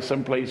you try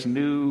someplace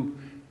new,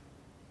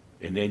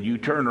 and then you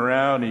turn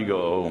around and you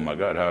go, oh my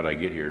God, how did I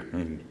get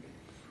here?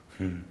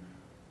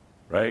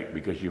 Right?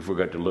 Because you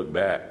forgot to look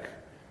back.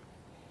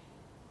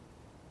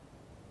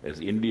 As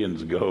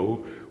Indians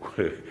go,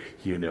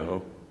 you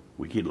know,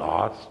 we get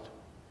lost.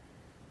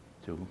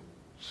 So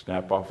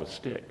snap off a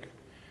stick,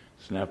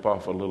 snap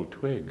off a little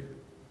twig.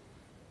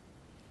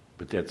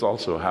 But that's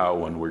also how,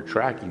 when we're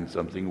tracking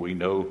something, we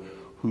know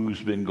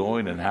who's been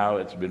going and how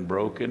it's been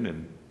broken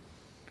and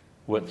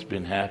what's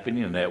been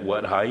happening and at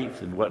what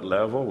height and what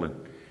level. And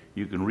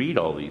you can read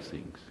all these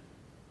things,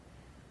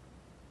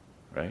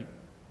 right?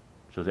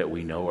 So that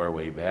we know our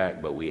way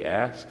back. But we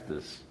ask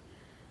this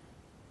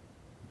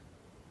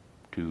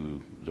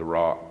to the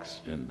rocks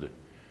and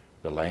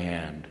the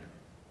land,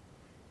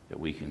 that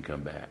we can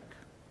come back.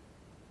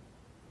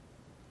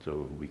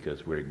 So,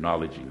 because we're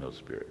acknowledging those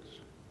spirits.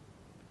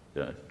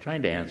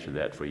 Trying to answer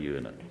that for you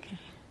in a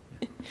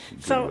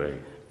good way.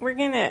 We're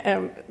going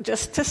to,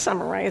 just to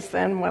summarize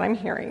then, what I'm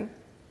hearing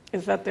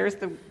is that there's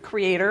the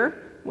Creator,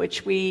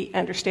 which we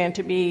understand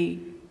to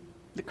be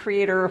the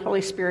Creator,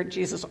 Holy Spirit,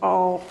 Jesus,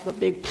 all the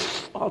big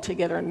all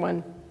together in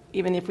one,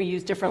 even if we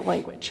use different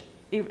language.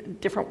 Even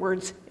different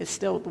words is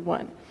still the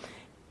one.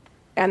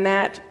 And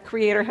that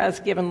Creator has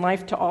given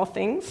life to all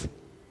things.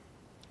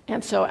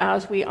 And so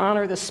as we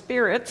honor the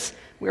spirits,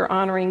 we're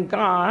honoring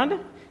God,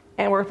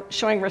 and we're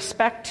showing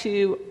respect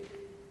to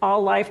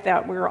all life,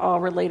 that we're all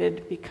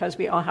related because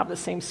we all have the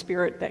same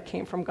spirit that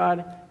came from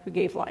God who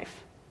gave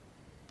life.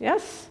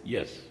 Yes?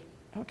 Yes.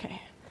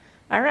 Okay.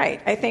 All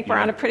right. I think we're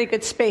on a pretty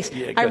good space.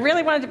 Yeah, I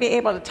really wanted to be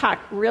able to talk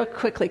real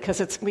quickly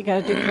because we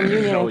got to do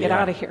communion and get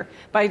out of here.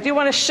 But I do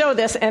want to show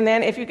this, and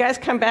then if you guys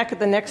come back at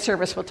the next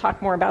service, we'll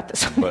talk more about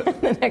this one.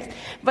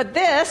 But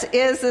this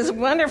is this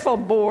wonderful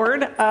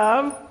board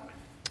of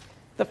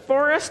the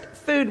Forest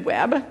Food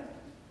Web,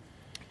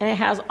 and it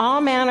has all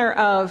manner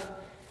of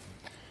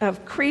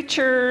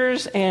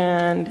creatures,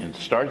 and it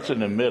starts in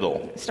the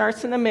middle. It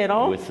starts in the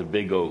middle with the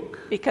big oak,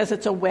 because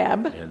it's a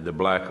web, and the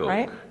black oak,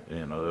 right?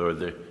 You know, or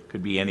the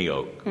could be any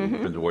oak.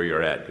 Depends on where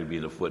you're at. Could be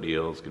in the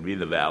foothills. Could be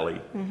the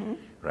valley,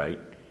 right?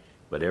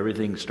 But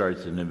everything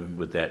starts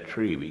with that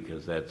tree,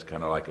 because that's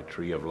kind of like a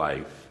tree of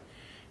life.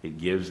 It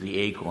gives the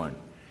acorn.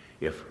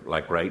 If,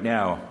 like right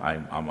now,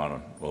 I'm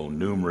on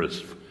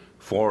numerous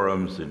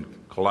forums and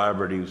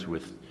collaboratives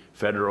with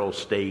federal,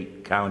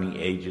 state, county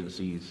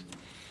agencies.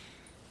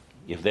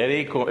 If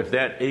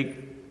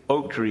that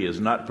oak tree is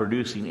not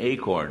producing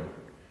acorn,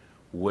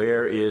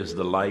 where is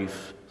the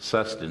life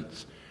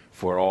sustenance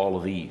for all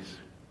of these?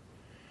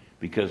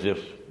 Because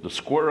if the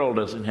squirrel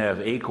doesn't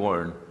have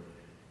acorn,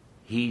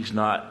 he's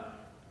not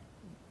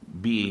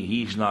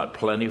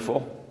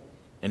plentiful,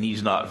 and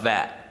he's not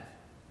fat.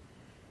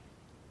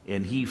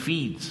 And he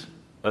feeds,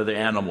 other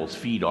animals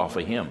feed off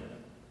of him.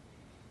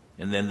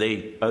 And then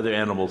other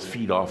animals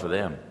feed off of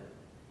them.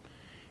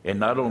 And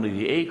not only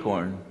the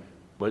acorn,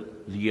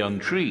 but the young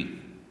tree.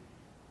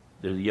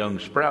 There's the young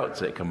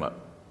sprouts that come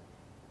up.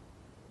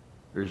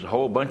 There's a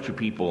whole bunch of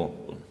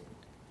people,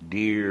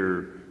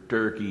 deer,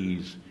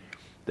 turkeys,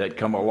 that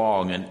come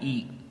along and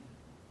eat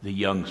the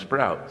young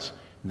sprouts.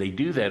 They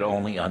do that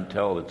only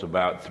until it's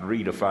about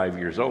 3 to 5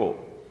 years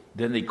old.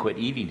 Then they quit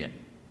eating it.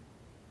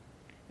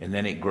 And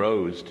then it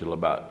grows till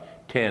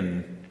about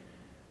 10,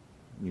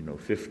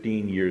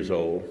 15 years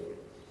old.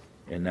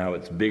 And now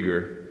it's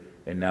bigger,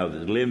 and now the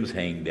limbs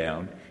hang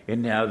down,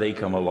 and now they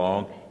come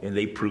along and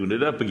they prune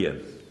it up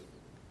again.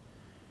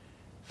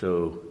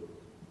 So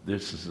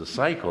this is a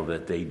cycle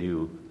that they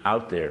do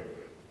out there.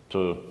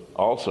 So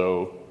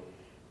also,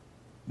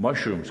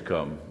 mushrooms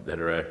come that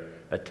are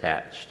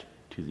attached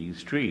to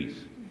these trees,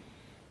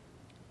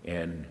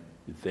 and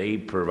they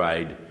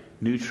provide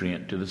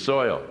nutrient to the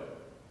soil.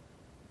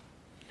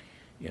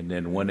 And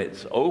then when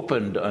it's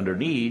opened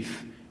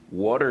underneath,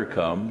 water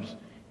comes,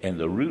 and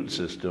the root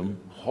system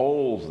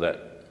holds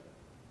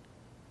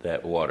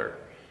that water.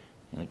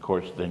 And of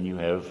course, then you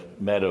have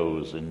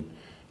meadows and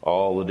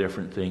all the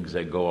different things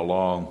that go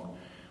along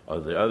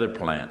of the other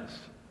plants,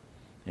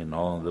 and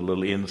all the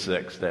little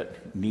insects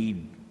that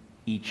need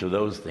each of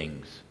those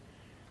things.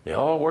 They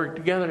all work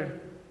together.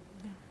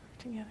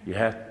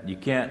 You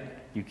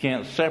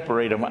can't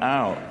separate them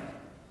out.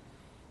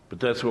 But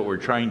that's what we're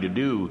trying to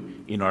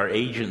do in our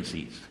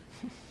agencies,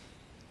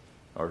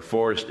 our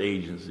forest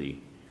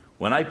agency.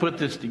 When I put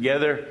this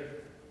together,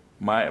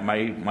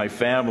 my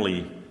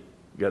family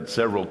got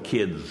several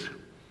kids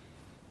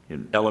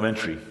in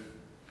elementary.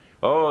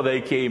 Oh, they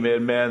came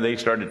in, man. They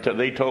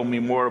told me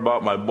more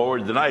about my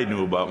board than I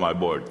knew about my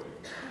board.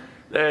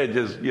 They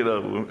just,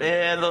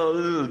 man, oh,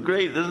 this is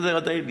great. This is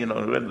what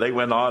they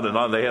went on and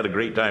on. They had a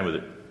great time with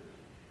it.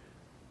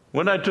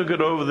 When I took it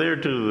over there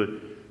to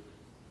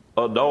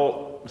the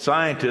adult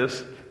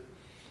scientists,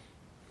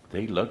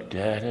 they looked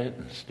at it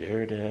and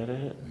stared at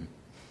it and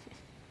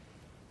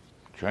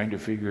trying to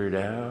figure it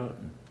out.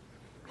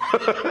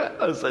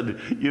 I said,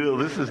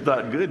 this is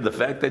not good. The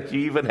fact that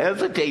you even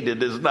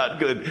hesitated is not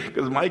good,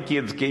 because my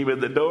kids came in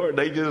the door and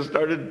they just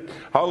started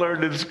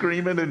hollering and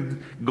screaming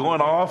and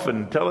going off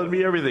and telling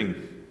me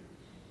everything.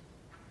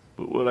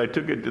 But when I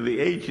took it to the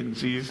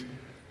agencies,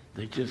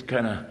 they just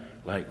kind of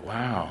like,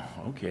 wow,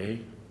 okay,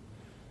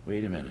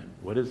 wait a minute,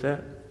 what is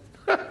that?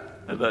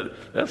 I thought,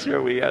 that's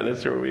where we are.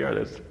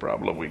 That's the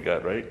problem we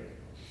got, right?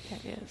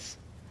 It is.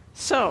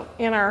 So,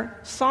 in our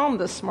psalm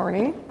this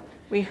morning,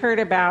 we heard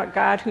about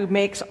God who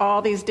makes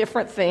all these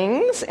different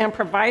things and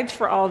provides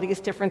for all these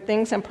different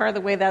things. And part of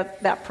the way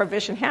that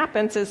provision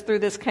happens is through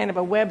this kind of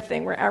a web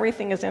thing where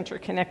everything is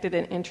interconnected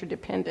and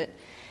interdependent.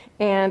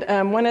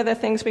 And one of the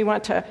things we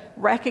want to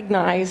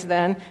recognize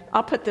then,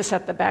 I'll put this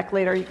at the back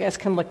later, you guys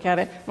can look at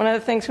it. One of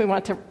the things we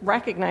want to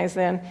recognize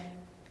then,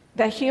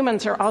 that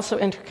humans are also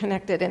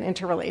interconnected and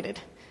interrelated.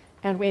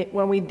 And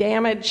when we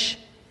damage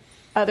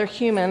other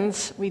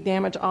humans, we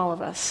damage all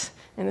of us.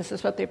 And this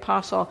is what the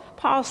Apostle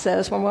Paul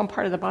says, when one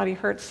part of the body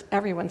hurts,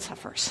 everyone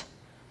suffers,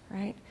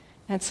 right?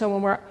 And so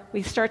when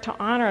we start to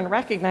honor and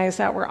recognize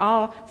that we're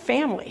all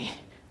family,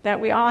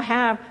 that we all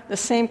have the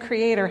same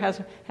Creator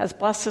has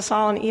blessed us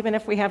all, and even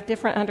if we have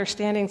different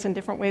understandings and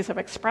different ways of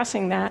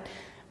expressing that,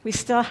 we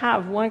still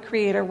have one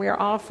Creator. We are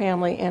all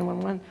family, and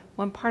when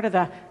one part of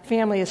the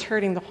family is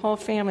hurting, the whole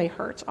family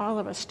hurts. All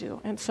of us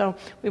do. And so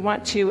we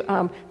want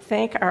to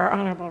thank our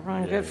Honorable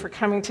Ron Goode for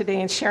coming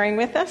today and sharing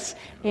with us.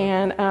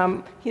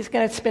 And he's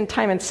going to spend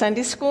time in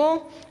Sunday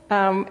school.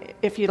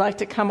 If you'd like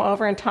to come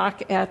over and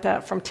talk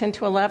from 10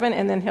 to 11,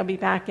 and then he'll be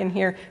back in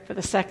here for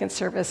the second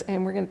service,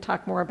 and we're going to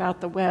talk more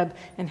about the web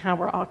and how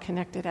we're all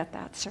connected at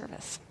that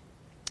service.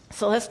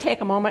 So let's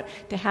take a moment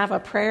to have a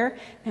prayer,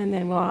 and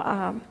then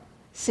we'll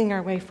sing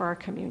our way for our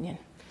communion.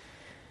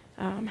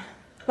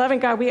 Loving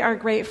God, we are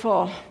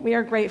grateful. We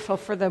are grateful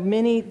for the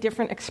many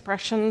different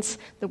expressions,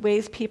 the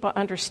ways people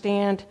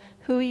understand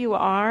who you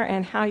are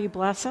and how you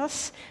bless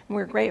us. And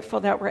we're grateful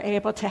that we're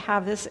able to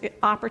have this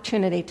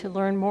opportunity to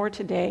learn more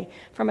today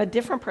from a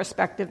different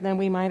perspective than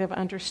we might have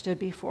understood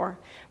before.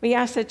 We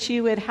ask that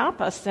you would help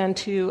us then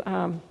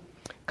to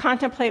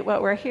contemplate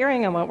what we're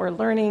hearing and what we're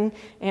learning,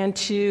 and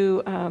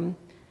to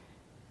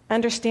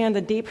understand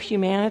the deep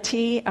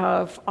humanity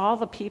of all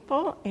the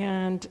people,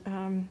 and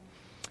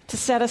to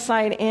set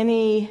aside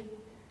any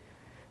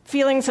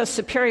feelings of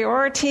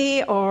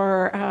superiority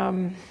or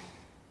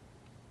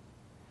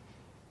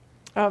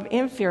of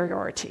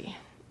inferiority,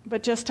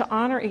 but just to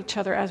honor each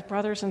other as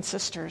brothers and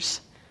sisters,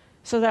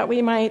 so that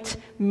we might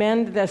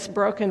mend this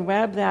broken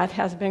web that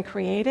has been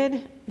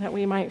created, that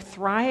we might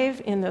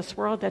thrive in this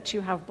world that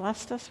you have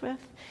blessed us with,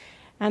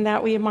 and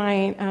that we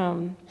might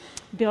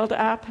build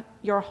up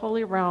your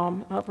holy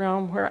realm, a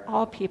realm where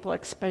all people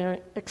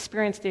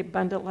experience the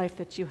abundant life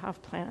that you have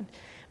planned.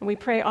 And we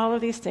pray all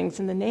of these things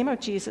in the name of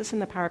Jesus and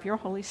the power of your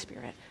Holy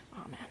Spirit.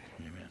 Amen.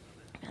 Amen.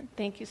 And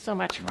thank you so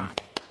much, Ron.